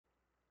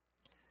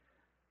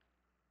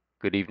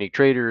Good evening,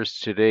 traders.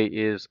 Today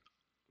is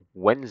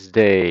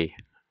Wednesday,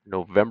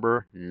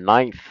 November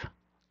 9th.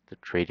 The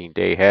trading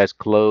day has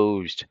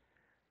closed,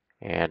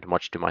 and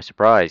much to my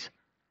surprise,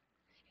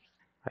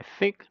 I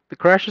think the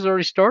crash has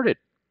already started.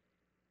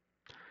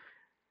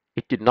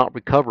 It did not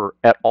recover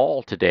at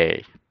all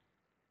today.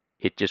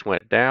 It just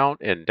went down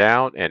and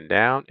down and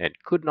down and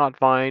could not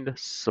find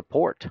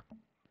support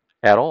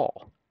at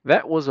all.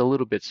 That was a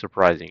little bit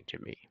surprising to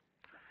me.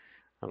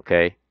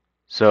 Okay,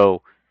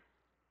 so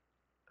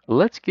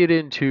let's get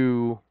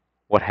into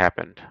what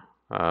happened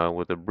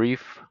with a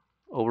brief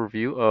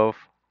overview of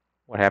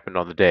what happened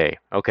on the day.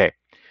 Okay,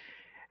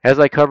 as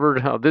I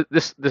covered,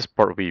 this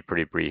part will be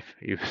pretty brief.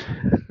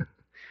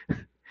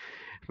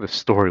 The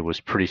story was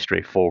pretty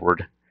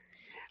straightforward.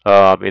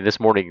 In this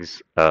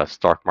morning's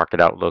stock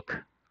market outlook,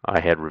 I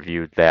had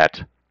reviewed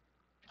that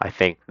I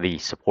think the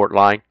support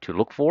line to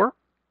look for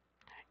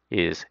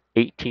is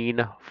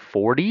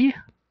 1840.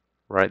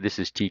 Right, this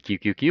is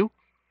TQQQ.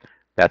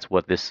 That's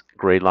what this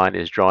gray line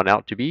is drawn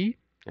out to be.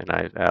 And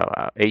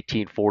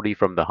 1840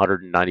 from the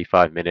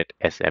 195-minute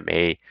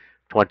SMA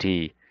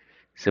 20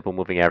 simple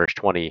moving average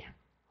 20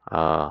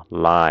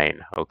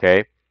 line.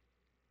 Okay,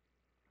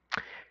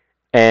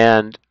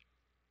 and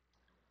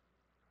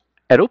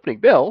at opening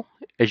bell,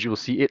 as you will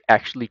see, it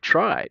actually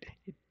tried.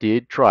 It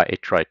did try.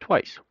 It tried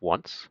twice.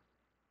 Once,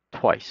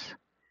 twice.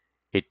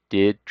 It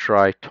did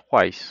try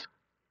twice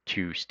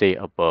to stay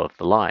above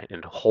the line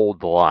and hold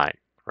the line,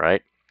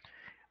 right?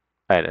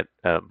 And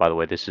by the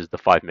way, this is the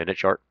 5-minute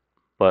chart.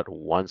 But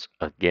once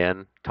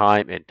again,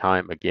 time and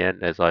time again,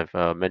 as I've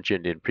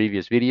mentioned in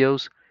previous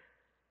videos,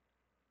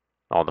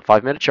 on the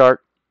 5-minute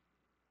chart,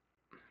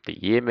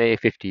 the EMA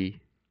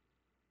 50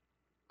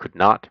 could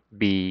not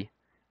be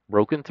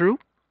broken through,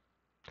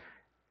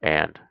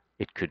 and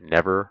it could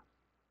never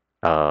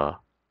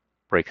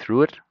break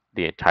through it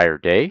the entire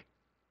day.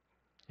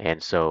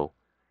 And so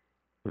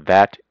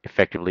that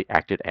effectively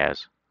acted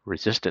as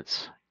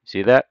resistance.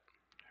 See that?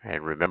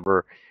 And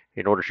remember,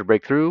 in order to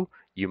break through,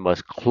 you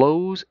must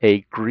close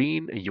a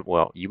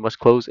you must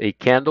close a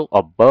candle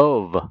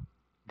above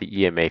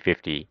the EMA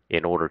 50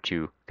 in order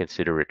to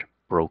consider it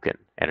broken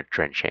and a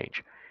trend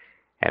change.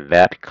 And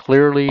that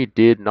clearly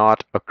did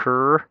not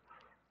occur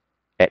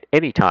at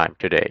any time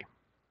today.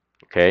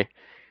 Okay?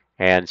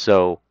 And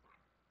so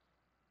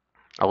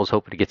I was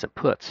hoping to get some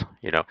puts,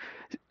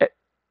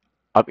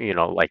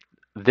 like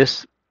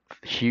this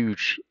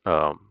huge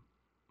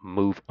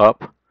move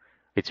up,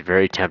 it's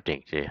very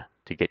tempting to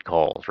get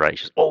calls, right?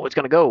 It's just, oh, it's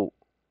gonna go.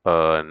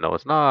 No,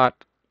 it's not.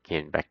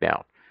 Came back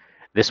down.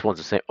 This one's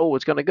the same. Oh,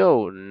 it's gonna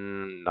go.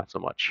 Not so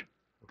much.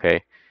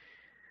 Okay,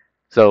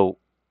 so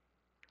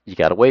you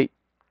gotta wait.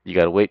 You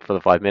gotta wait for the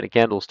 5-minute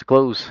candles to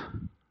close.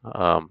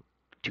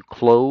 To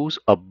close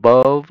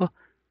above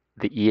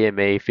the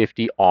EMA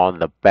 50 on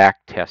the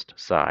back test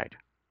side.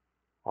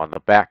 On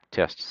the back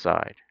test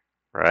side,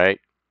 right?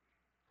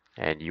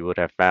 And you would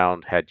have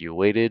found had you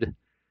waited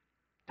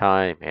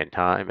time and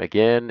time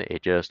again,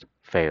 it just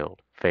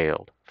failed,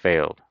 failed,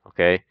 failed.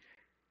 Okay,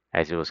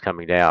 as it was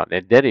coming down,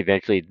 and then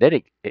eventually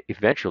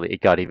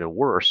it got even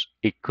worse.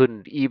 It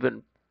couldn't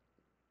even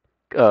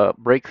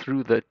break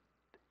through the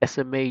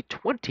SMA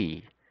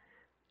 20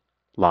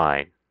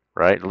 line,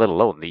 right? Let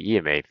alone the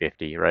EMA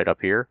 50 right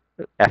up here.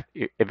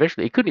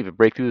 Eventually, it couldn't even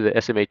break through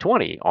the SMA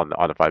 20 on the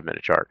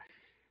 5-minute chart.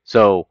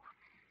 So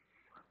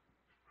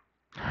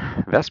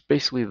that's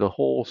basically the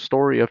whole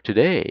story of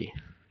today.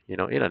 In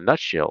a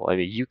nutshell. I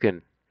mean, you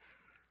can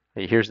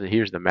here's the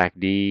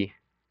MACD.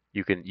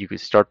 You can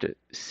start to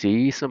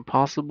see some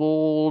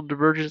possible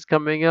divergence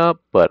coming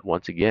up, but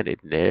once again,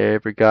 it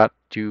never got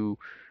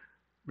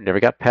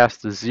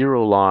past the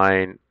zero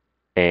line,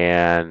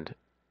 and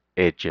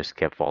it just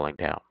kept falling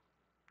down.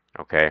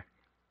 Okay.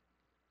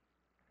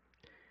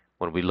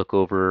 When we look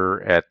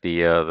over at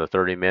the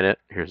 30-minute,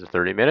 here's the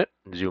 30-minute.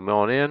 Zoom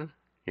on in.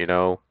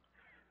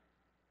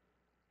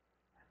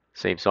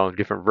 Same song,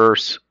 different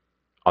verse.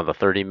 On the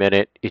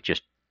 30-minute, it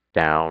just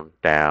down,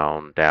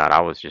 down, down. I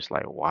was just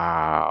like,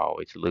 wow,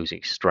 it's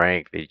losing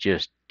strength. It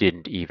just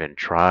didn't even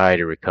try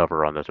to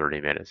recover on the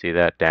 30-minute. See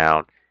that?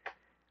 Down.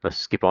 Let's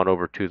skip on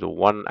over to the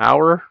 1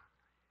 hour.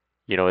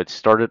 It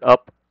started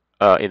up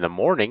in the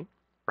morning,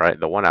 right?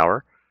 The 1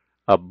 hour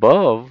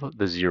above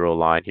the zero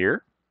line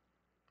here.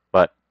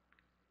 But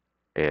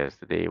as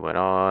the day went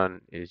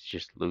on, it's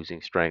just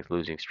losing strength,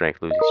 losing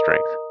strength, losing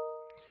strength.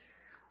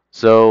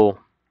 So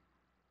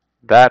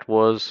that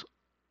was,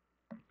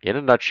 in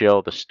a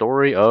nutshell, the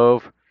story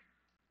of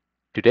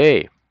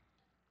today.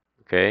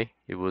 Okay,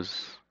 I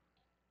was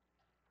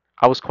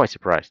quite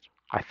surprised.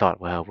 I thought,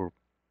 well,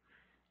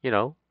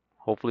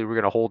 hopefully we're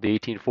going to hold the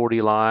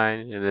 1840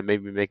 line and then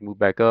maybe make a move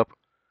back up.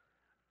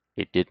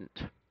 It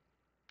didn't.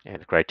 And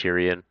the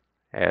criterion,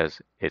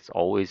 as it's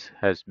always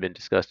has been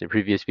discussed in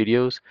previous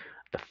videos,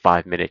 the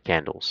 5-minute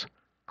candles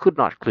could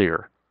not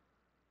clear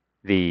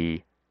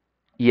the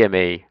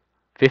EMA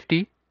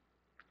 50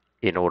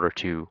 in order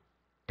to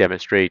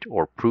demonstrate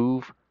or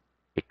prove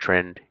a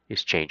trend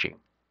is changing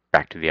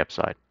back to the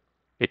upside.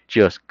 It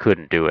just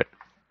couldn't do it.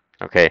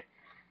 Okay.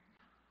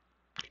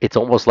 It's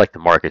almost like the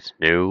markets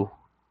knew.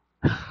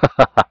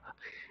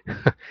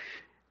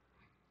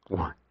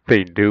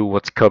 They knew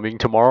what's coming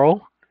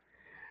tomorrow.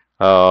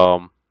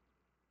 Um,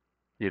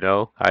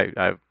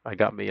 I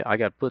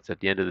got puts at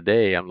the end of the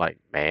day. I'm like,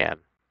 man,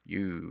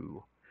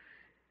 you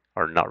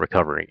are not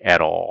recovering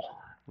at all.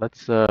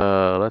 Let's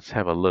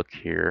have a look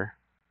here.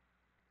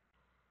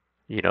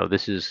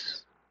 This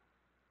is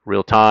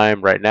real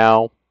time right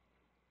now.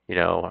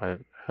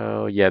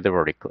 Oh yeah, they've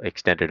already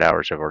extended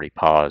hours have already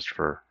paused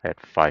for at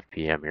 5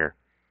 p.m. here,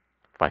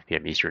 5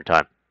 p.m. Eastern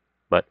time.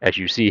 But as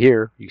you see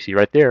here, you see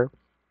right there,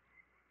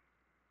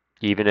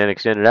 even in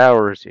extended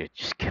hours, it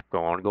just kept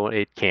going.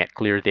 It can't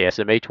clear the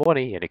SMA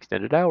 20 in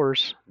extended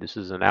hours. This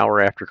is an hour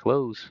after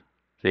close.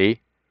 See?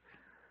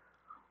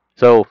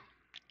 So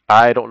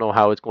I don't know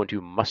how it's going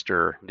to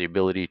muster the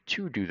ability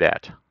to do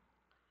that.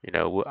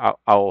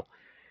 I'll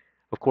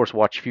of course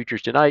watch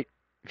futures tonight,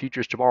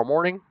 futures tomorrow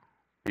morning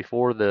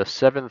before the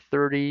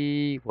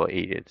 7:30, well,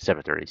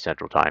 7:30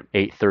 Central Time,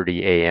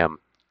 8:30 a.m.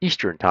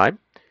 Eastern Time.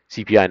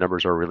 CPI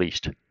numbers are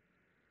released.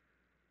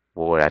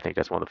 Boy, I think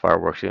that's when the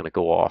fireworks are going to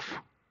go off.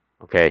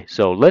 Okay,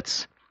 so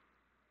let's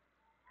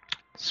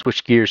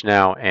switch gears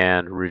now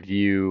and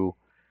review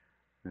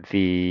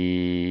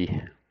the.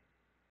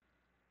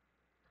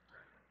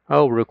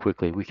 Oh, real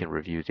quickly, we can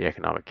review the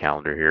economic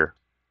calendar here.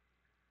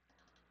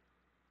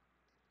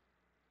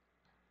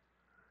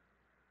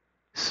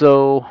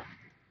 So,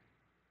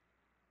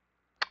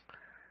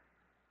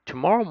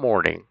 tomorrow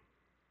morning,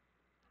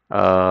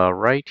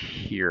 right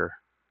here,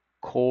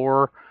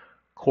 core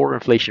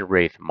inflation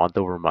rate month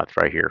over month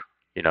right here.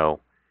 You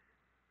know,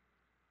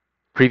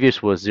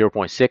 previous was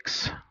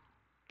 0.6,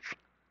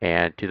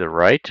 and to the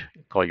right,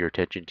 call your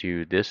attention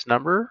to this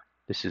number.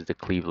 This is the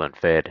Cleveland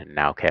Fed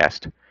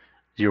nowcast,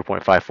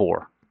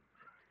 0.54.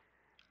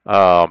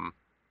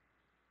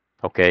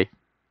 Okay,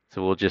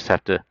 so we'll just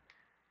have to,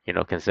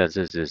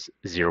 consensus is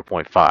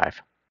 0.5,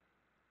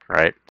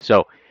 right?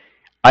 So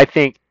I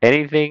think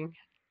anything,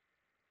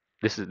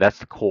 that's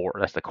the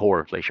core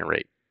inflation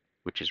rate,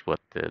 which is what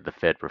the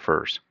Fed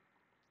prefers,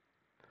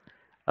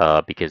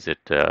 because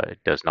it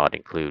does not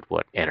include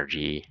what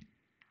energy,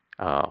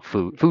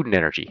 food and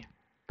energy.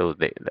 Though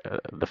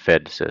the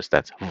Fed says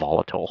that's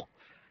volatile.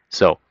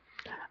 So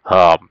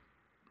um,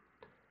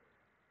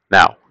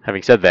 now,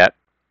 having said that,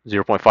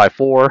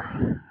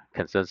 0.54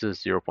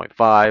 consensus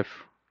 0.5.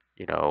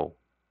 You know,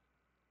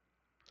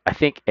 I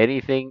think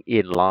anything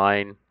in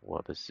line.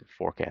 Well, this is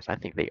forecast. I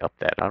think they upped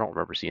that. I don't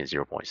remember seeing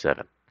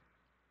 0.7.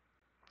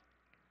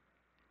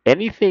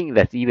 Anything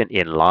that's even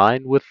in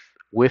line with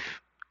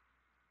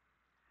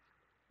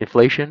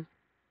inflation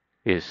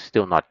is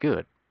still not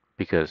good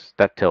because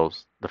that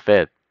tells the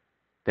Fed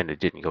then it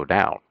didn't go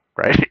down,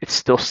 right? It's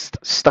still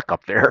stuck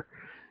up there,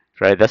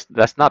 right?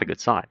 That's not a good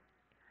sign.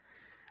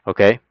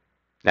 Okay,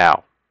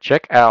 now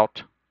check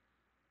out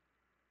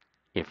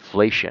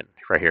inflation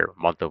right here,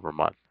 month over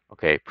month.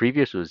 Okay,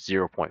 previous was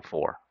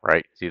 0.4,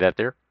 right? See that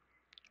there?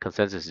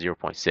 Consensus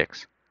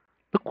 0.6.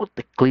 Look what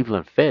the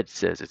Cleveland Fed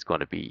says it's going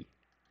to be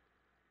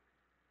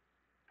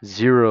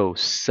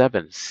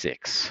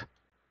 0.76.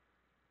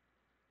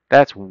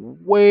 That's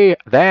way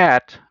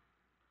that.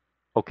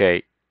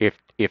 Okay, if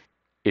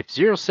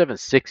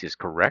 0.76 is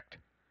correct,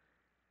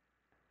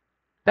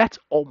 that's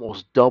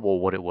almost double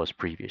what it was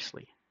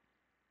previously.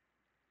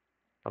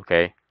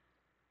 Okay,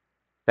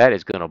 that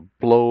is going to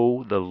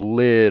blow the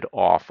lid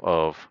off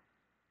of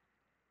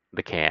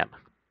the can.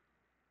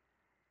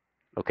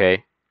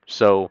 Okay,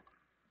 so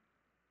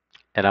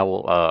and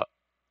I've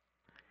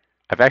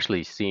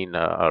actually seen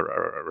a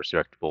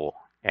respectable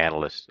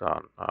analyst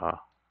on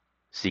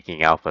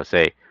Seeking Alpha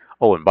say,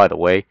 oh, and by the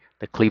way,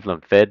 the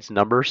Cleveland Fed's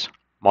numbers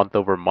month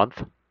over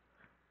month,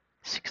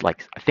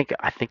 I think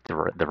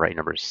the right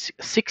number is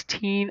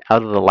 16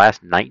 out of the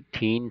last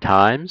 19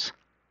 times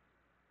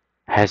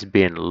has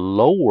been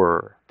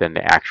lower than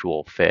the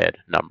actual Fed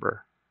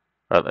number,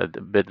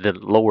 but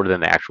lower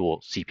than the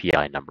actual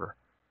CPI number.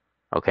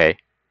 Okay,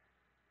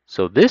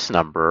 so this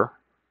number,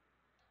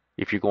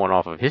 if you're going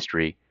off of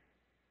history,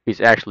 is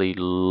actually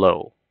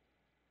low.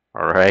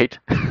 All right,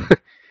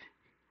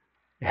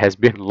 has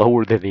been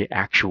lower than the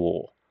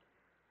actual.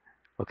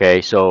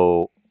 Okay,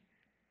 so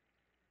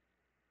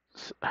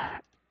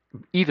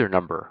either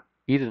number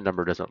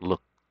doesn't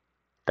look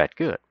that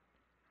good.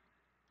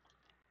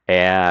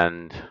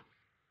 And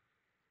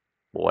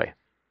boy,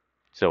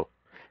 so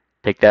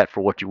take that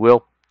for what you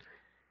will.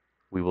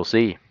 We will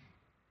see.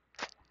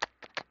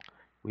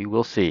 We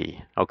will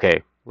see.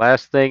 Okay,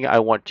 last thing I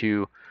want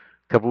to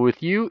cover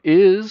with you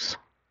is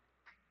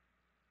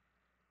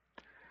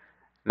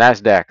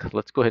NASDAQ.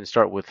 Let's go ahead and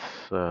start with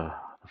the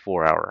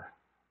 4 hour.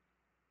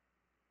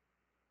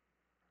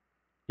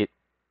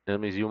 Let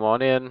me zoom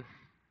on in.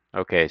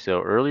 Okay,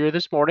 so earlier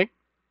this morning,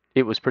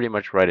 it was pretty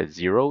much right at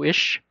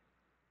zero-ish.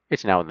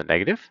 It's now in the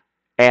negative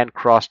and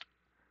crossed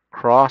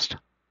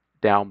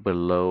down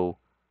below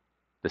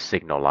the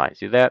signal line.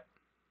 See that?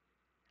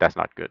 That's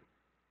not good.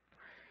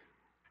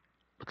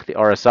 Look at the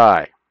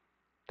RSI.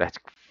 That's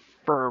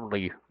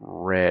firmly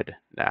red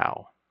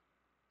now.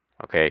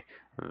 Okay,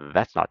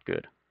 that's not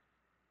good.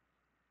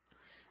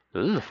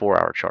 So this is a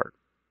 4-hour chart.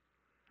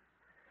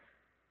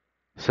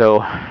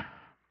 So,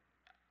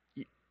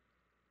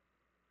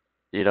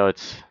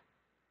 it's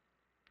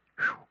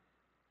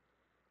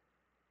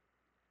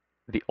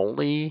the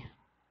only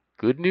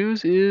good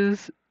news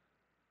is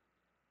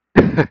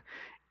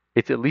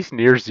it's at least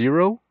near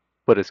zero,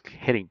 but it's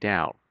heading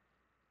down.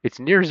 It's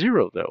near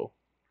zero though,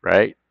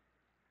 right?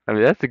 I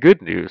mean, that's the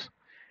good news.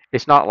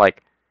 It's not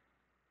like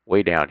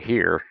way down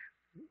here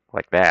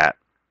like that,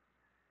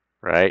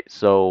 right?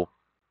 So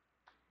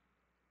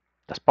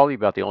that's probably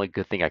about the only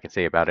good thing I can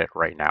say about it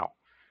right now.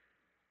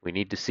 We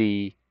need to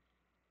see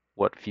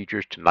what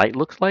futures tonight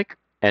looks like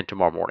and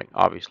tomorrow morning,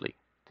 obviously.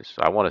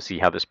 I want to see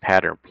how this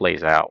pattern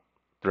plays out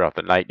throughout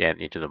the night and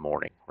into the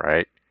morning,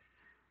 right?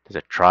 Does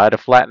it try to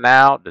flatten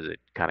out? Does it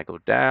kind of go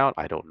down?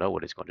 I don't know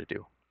what it's going to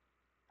do.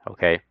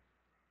 Okay.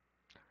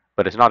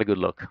 But it's not a good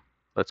look.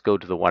 Let's go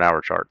to the 1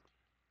 hour chart.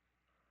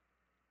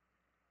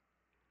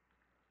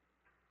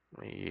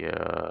 Let me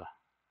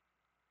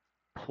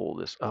pull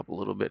this up a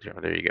little bit.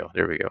 There you go.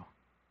 There we go.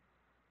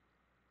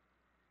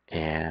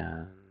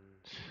 And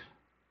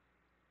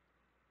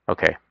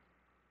okay.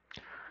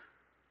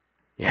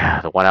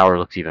 Yeah, the 1 hour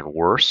looks even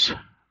worse.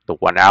 The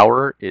 1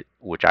 hour,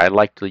 which I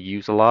like to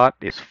use a lot,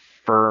 is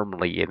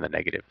firmly in the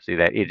negative. See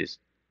that? It is,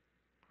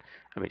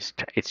 I mean,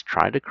 it's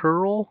trying to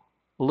curl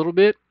a little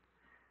bit,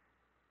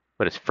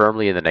 but it's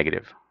firmly in the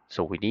negative.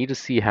 So we need to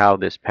see how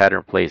this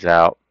pattern plays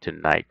out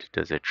tonight.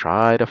 Does it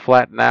try to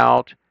flatten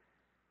out?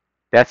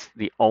 That's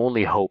the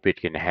only hope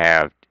it can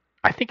have.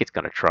 I think it's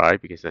going to try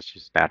because that's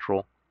just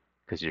natural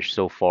because you're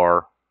so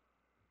far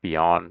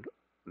beyond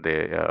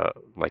the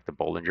like the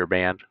Bollinger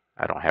Band.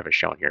 I don't have it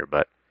shown here,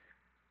 but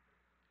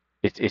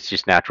it's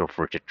just natural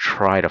for it to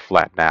try to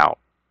flatten out,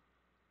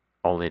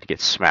 only to get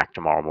smacked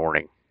tomorrow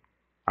morning,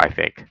 I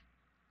think.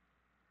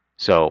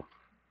 So,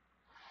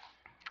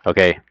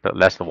 okay,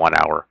 that's the 1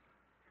 hour.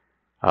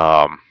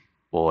 Um,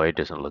 Boy, it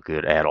doesn't look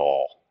good at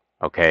all.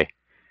 Okay,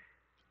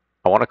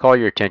 I want to call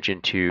your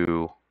attention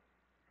to,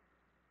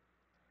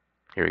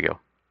 here we go,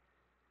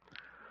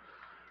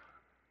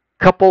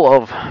 couple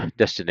of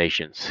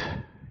destinations.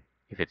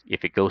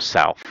 If it goes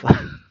south,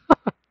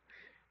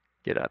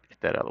 get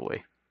that out of the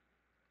way.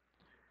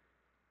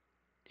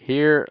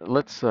 Here,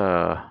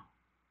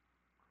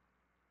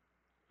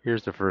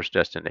 here's the first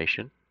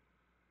destination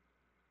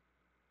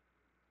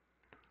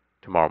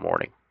tomorrow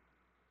morning.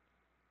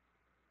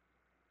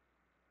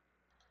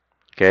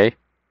 Okay,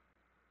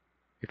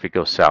 if it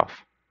goes south.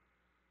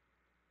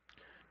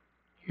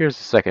 Here's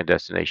the second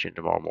destination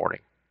tomorrow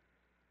morning.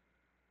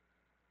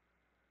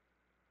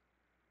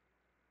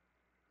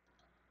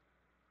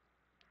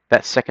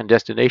 That second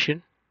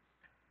destination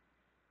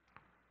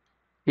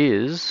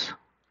is,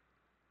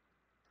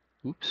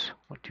 oops,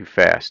 went too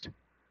fast.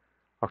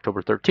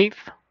 October 13th.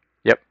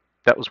 Yep,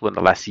 that was when the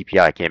last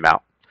CPI came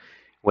out.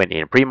 When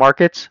in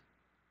pre-markets,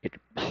 it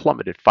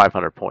plummeted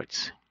 500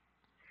 points,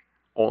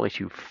 only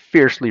to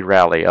fiercely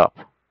rally up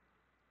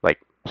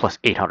like plus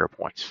 800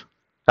 points.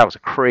 That was a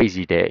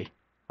crazy day.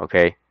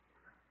 Okay.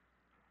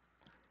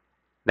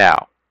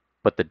 Now,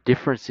 but the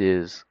difference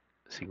is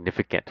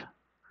significant.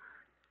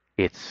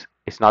 It's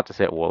not to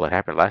say, well, it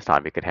happened last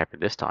time, it could happen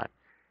this time.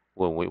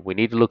 When we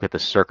need to look at the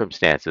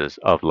circumstances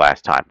of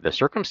last time. The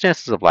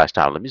circumstances of last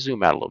time, let me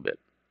zoom out a little bit.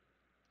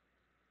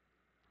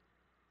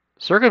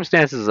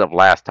 Circumstances of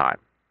last time,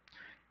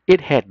 it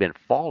had been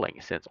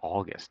falling since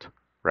August,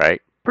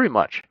 right? Pretty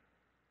much.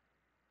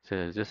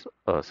 Since this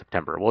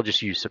September. We'll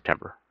just use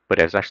September, but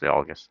it's actually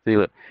August. See,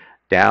 look,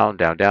 down,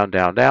 down, down,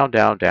 down, down,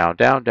 down, down,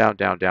 down, down,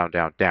 down, down,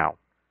 down, down.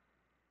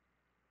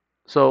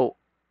 So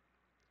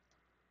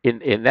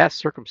in that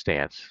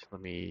circumstance,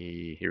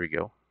 here we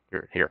go.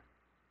 Here.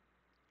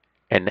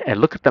 And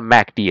look at the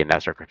MACD in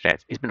that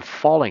circumstance. It's been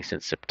falling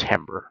since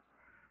September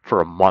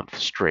for a month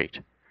straight.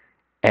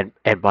 And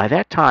by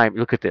that time,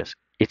 look at this.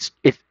 It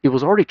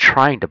was already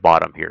trying to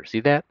bottom here. See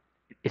that?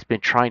 It's been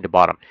trying to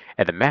bottom.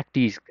 And the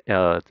MACD's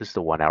this is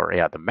the 1 hour.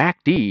 Yeah, the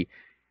MACD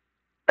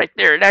right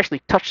there, it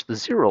actually touched the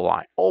zero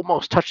line.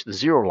 Almost touched the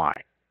zero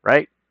line,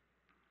 right?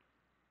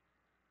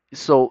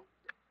 So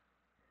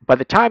by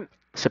the time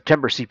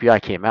September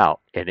CPI came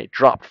out and it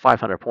dropped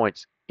 500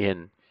 points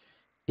in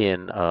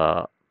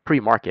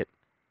pre-market,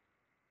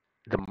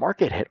 the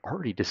market had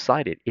already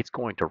decided it's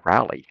going to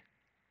rally.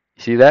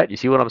 You see that? You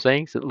see what I'm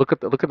saying? So look at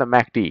the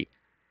MACD.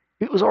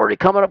 It was already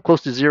coming up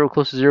close to zero,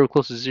 close to zero,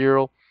 close to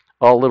zero.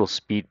 Oh, a little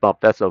speed bump.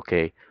 That's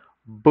okay.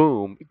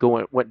 Boom,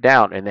 went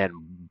down, and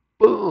then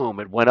boom,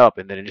 it went up,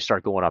 and then it just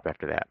started going up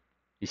after that.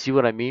 You see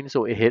what I mean?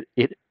 So it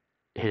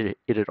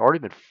had already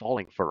been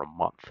falling for a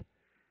month.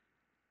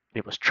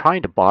 It was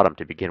trying to bottom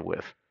to begin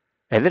with,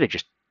 and then it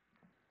just,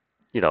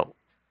 you know,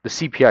 the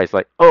CPI is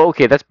like, oh,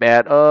 okay, that's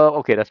bad.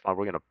 Okay, that's fine.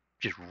 We're gonna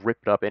just rip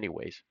it up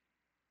anyways.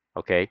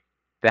 Okay,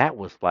 that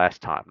was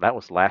last time. That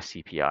was last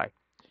CPI.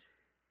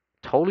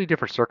 Totally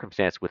different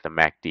circumstance with the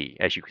MACD,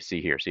 as you can see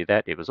here. See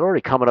that? It was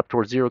already coming up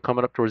towards zero,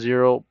 coming up towards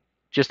zero.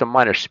 Just a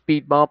minor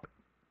speed bump,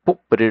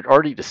 but it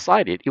already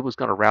decided it was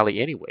going to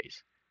rally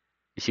anyways.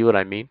 You see what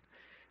I mean?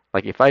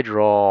 Like if I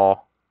draw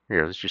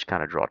here, let's just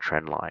kind of draw a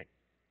trend line.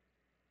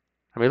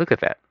 I mean, look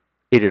at that.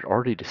 It had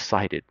already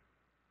decided.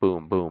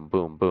 Boom, boom,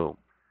 boom, boom.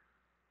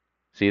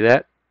 See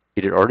that?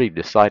 It had already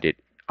decided,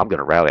 I'm going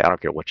to rally. I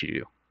don't care what you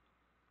do.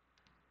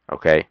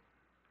 Okay?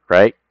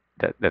 Right?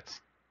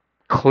 That's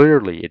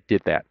clearly it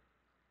did that.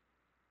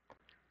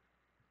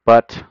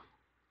 But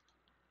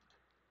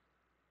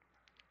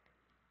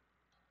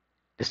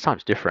this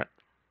time's different.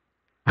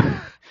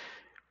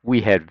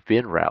 We had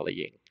been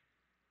rallying,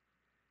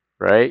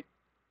 right?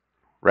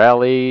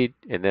 Rallied,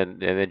 and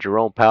then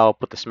Jerome Powell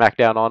put the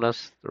smackdown on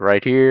us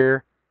right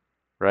here,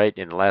 right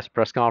in the last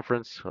press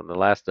conference, on the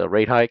last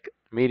rate hike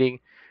meeting,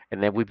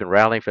 and then we've been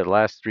rallying for the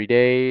last 3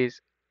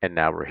 days, and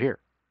now we're here.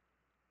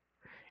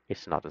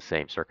 It's not the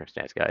same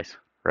circumstance, guys,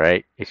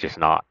 right? It's just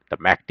not. The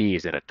MACD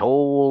is in a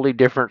totally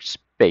different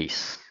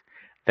space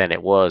than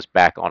it was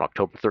back on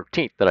October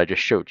 13th that I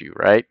just showed you,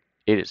 right?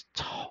 It is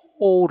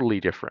totally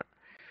different.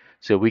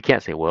 So we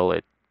can't say, well,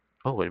 it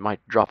might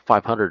drop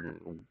 500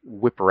 and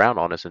whip around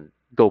on us and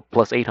go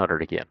plus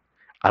 800 again.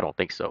 I don't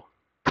think so.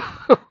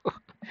 I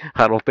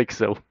don't think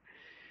so.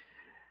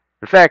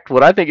 In fact,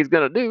 what I think it's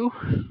going to do,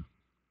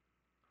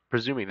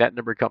 presuming that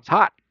number comes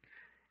hot,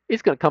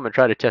 it's going to come and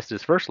try to test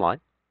this first line.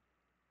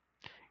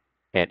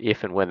 And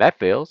if and when that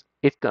fails,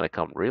 it's going to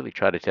come really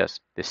try to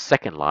test this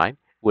second line,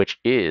 which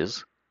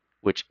is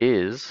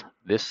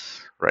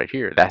this right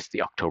here. That's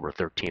the October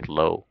 13th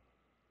low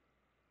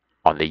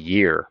on the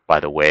year, by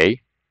the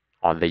way,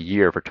 on the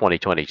year for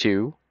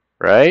 2022,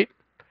 right?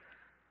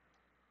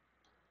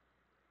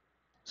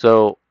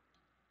 So,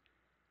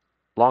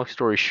 long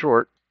story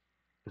short,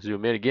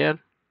 zoom in again.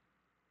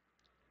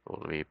 Well,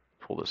 let me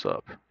pull this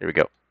up. Here we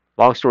go.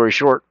 Long story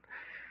short,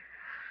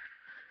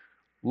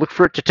 look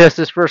for it to test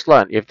this first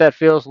line. If that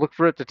fails, look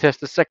for it to test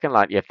the second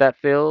line. If that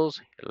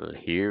fails,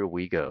 here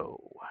we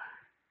go.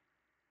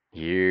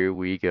 Here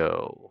we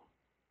go.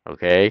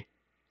 Okay?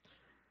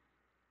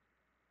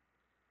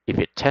 If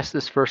it tests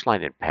this first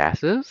line and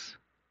passes,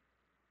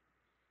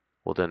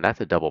 well then that's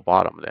a double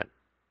bottom then.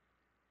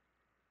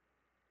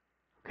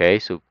 Okay,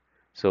 so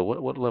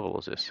what level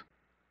is this?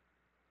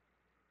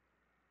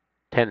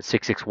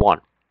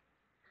 10661.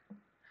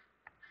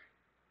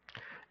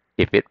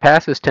 If it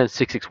passes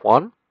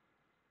 10661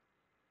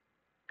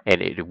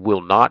 and it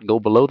will not go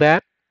below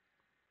that,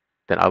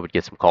 then I would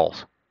get some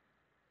calls.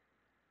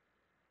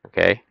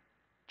 Okay?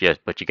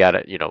 But you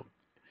gotta,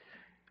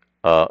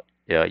 uh,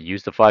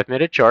 use the 5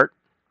 minute chart,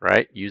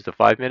 right? Use the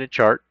 5 minute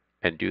chart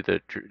and do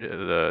the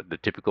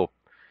typical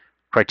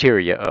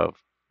criteria of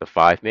the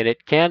 5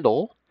 minute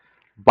candle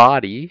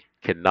body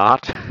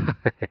cannot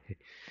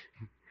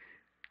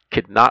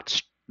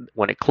cannot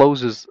when it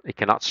closes it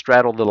cannot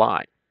straddle the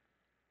line.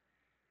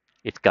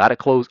 It's got to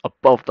close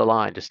above the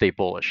line to stay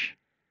bullish.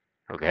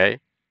 Okay,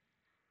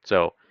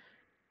 so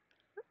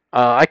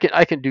I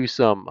can do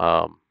some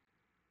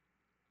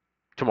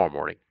tomorrow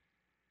morning.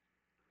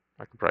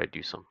 I can probably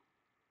do some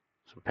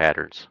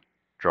patterns,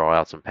 draw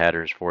out some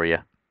patterns for you.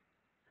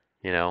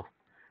 You know,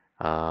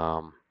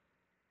 um,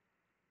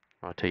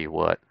 I'll tell you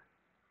what.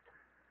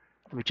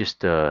 Let me just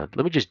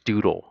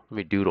doodle. Let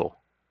me doodle.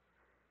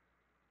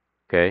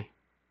 Okay,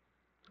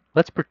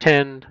 let's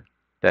pretend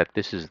that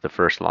this is the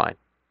first line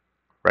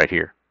right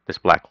here, this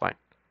black line.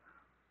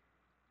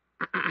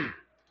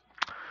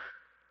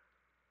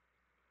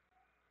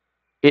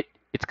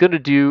 It's gonna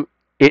do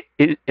it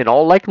in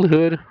all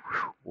likelihood.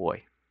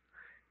 Boy,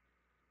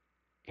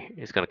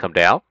 it's gonna come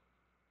down,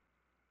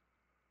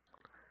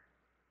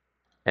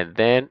 and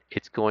then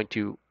it's gonna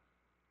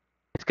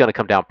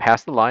come down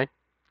past the line.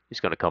 It's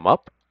gonna come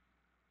up,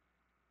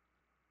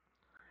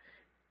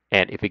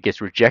 and if it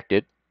gets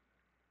rejected,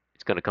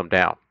 it's gonna come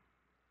down.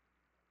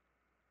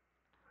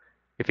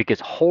 If it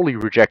gets wholly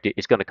rejected,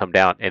 it's gonna come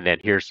down, and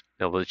then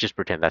let's just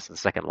pretend that's the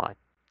second line.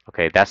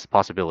 Okay, that's the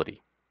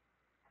possibility.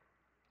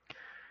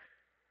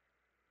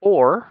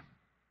 Or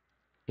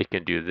it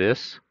can do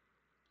this,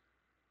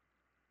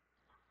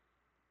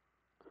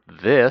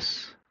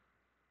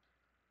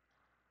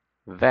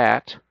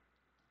 that,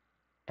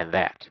 and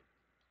that.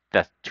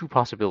 That's two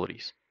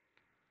possibilities.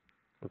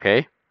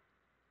 Okay?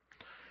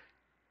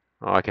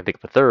 Oh, I can think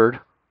of a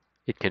third.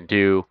 It can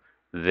do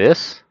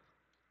this,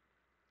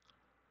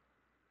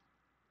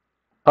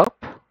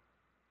 up,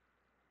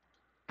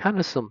 kind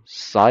of some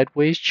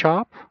sideways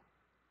chop,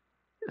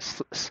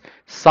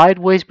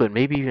 sideways, but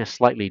maybe even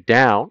slightly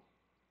down,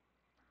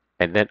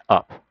 and then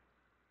up,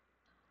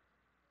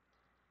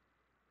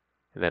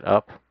 and then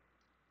up.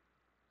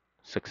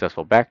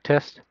 Successful back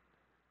test,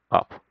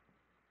 up.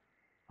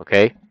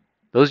 Okay?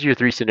 Those are your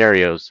three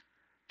scenarios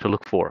to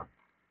look for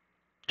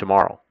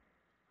tomorrow.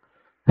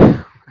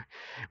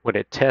 When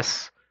it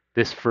tests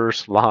this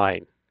first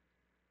line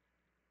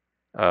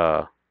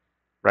uh,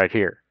 right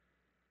here,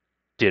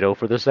 ditto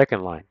for the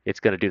second line. It's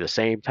going to do the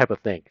same type of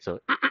thing. So,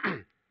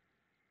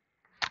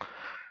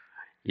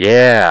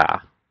 yeah,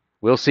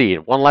 we'll see.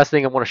 And one last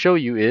thing I want to show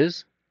you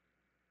is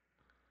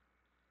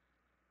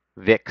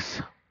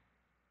VIX.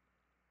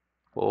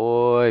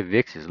 Boy,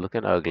 VIX is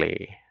looking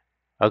ugly.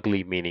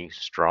 Ugly meaning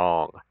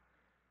strong.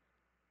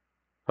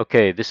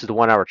 Okay, this is the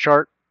 1 hour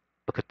chart.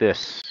 Look at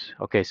this.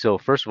 Okay, so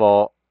first of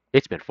all,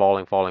 It's been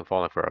falling, falling,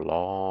 falling for a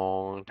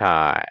long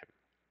time.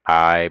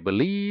 I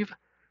believe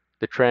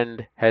the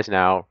trend has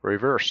now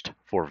reversed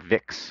for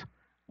VIX.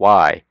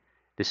 Why?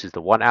 This is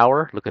the 1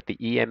 hour. Look at the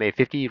EMA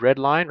 50 red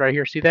line right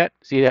here. See that?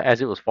 See that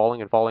as it was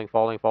falling and falling,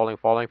 falling, falling,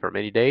 falling for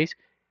many days?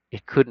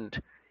 It couldn't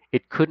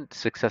it couldn't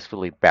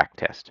successfully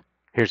backtest.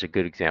 Here's a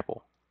good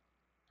example.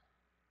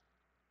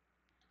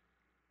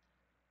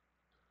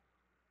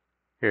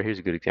 Here's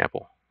a good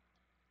example.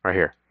 Right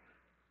here.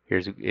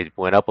 It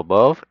went up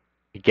above,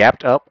 it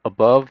gapped up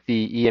above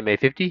the EMA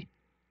 50.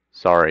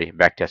 Sorry,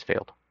 backtest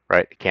failed.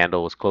 Right? The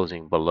candle was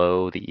closing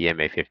below the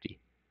EMA 50.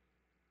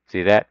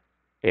 See that?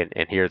 And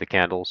here are the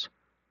candles.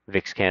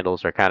 VIX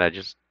candles are kind of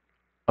just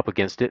up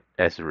against it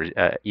as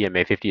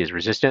EMA 50 is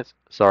resistance.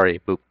 Sorry,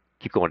 boop,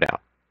 keep going down.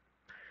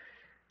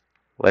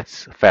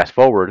 Let's fast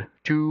forward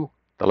to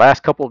the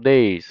last couple of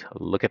days.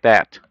 Look at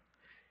that.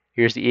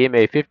 Here's the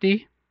EMA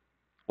 50.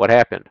 What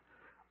happened?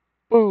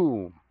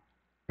 Boom.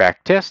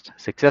 Back test,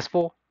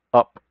 successful,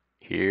 up.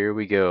 Here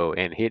we go.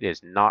 And it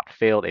has not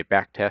failed a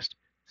back test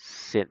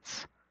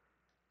since.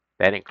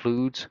 That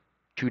includes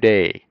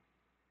today.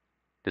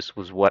 This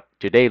was what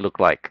today looked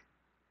like.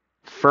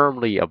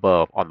 Firmly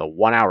above on the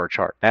 1 hour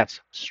chart.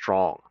 That's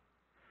strong.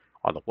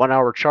 On the 1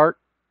 hour chart,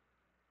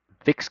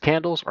 VIX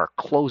candles are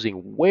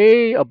closing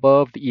way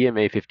above the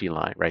EMA 50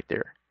 line right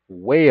there.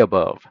 Way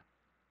above.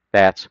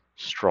 That's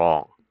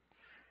strong.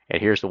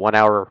 And here's the 1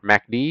 hour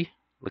MACD.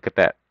 Look at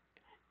that.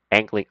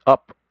 Angling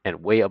up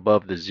and way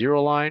above the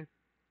zero line.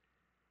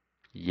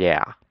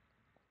 Yeah.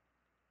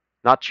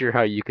 Not sure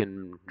how you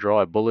can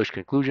draw a bullish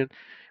conclusion.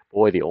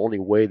 Boy, the only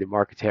way the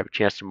markets have a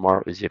chance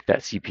tomorrow is if that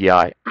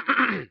CPI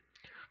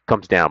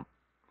comes down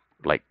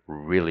like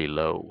really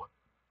low.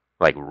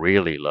 Like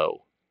really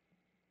low.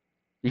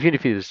 Even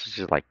if it was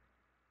just like,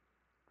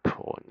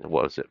 what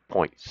was it,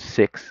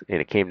 0.6 and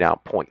it came down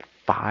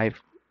 0.5,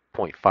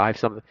 0.5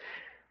 something.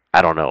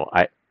 I don't know.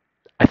 I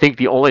think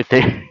the only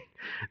thing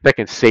that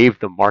can save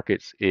the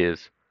markets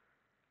is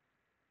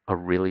a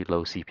really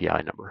low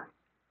CPI number.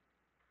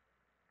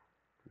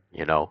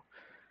 You know,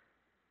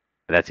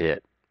 that's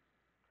it.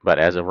 But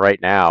as of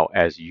right now,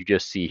 as you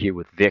just see here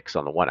with VIX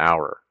on the 1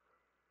 hour,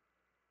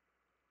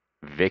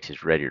 VIX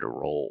is ready to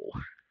roll.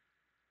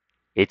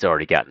 It's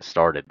already gotten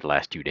started the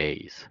last 2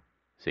 days.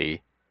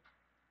 See?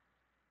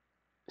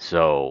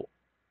 So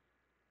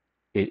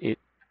it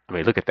I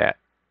mean look at that.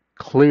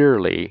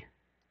 Clearly,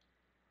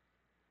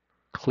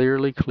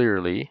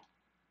 clearly,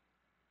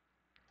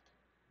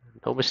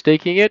 no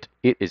mistaking it,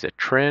 it is a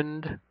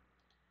trend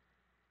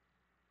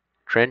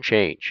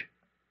change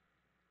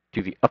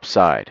to the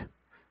upside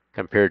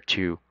compared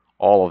to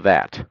all of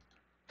that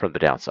from the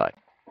downside.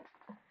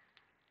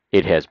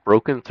 It has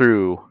broken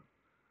through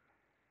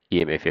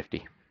EMA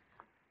 50.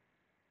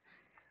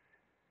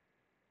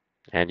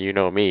 And you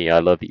know me, I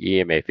love the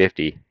EMA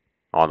 50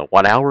 on the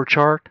 1 hour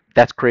chart.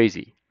 That's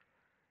crazy.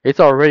 It's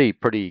already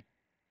pretty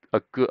a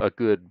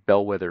good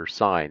bellwether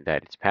sign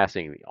that it's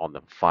passing on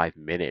the 5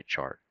 minute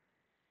chart.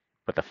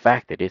 But the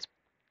fact that it's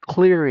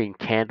clearing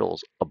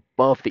candles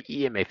above the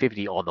EMA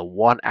 50 on the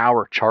 1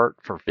 hour chart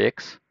for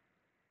VIX,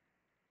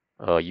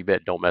 you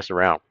bet don't mess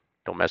around.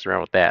 Don't mess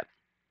around with that.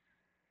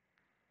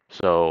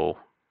 So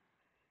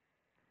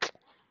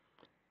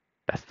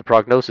that's the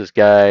prognosis,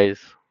 guys.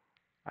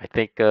 I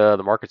think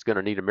the market's going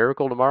to need a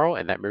miracle tomorrow,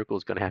 and that miracle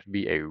is going to have to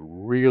be a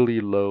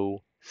really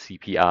low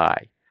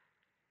CPI.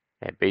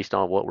 And based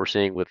on what we're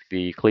seeing with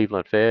the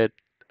Cleveland Fed,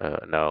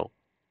 no,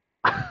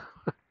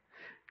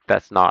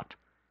 that's not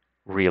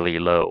really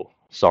low.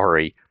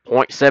 Sorry.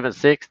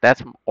 0.76,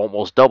 that's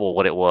almost double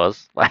what it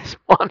was last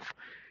month.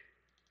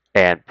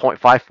 And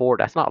 0.54,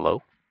 that's not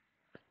low.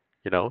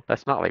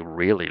 That's not like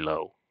really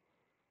low.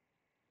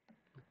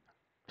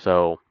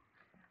 So,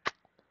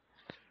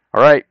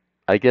 all right.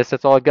 I guess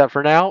that's all I've got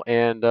for now.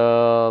 And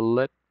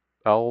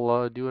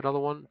I'll do another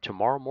one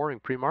tomorrow morning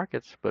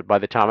pre-markets. But by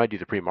the time I do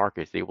the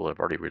pre-markets, they will have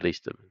already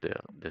released the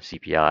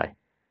CPI.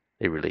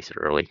 They release it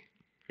early,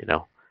 you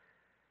know.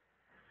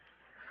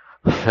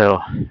 So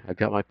I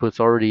got my puts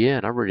already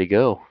in. I'm ready to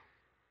go.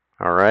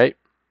 All right.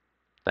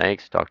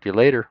 Thanks. Talk to you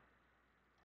later.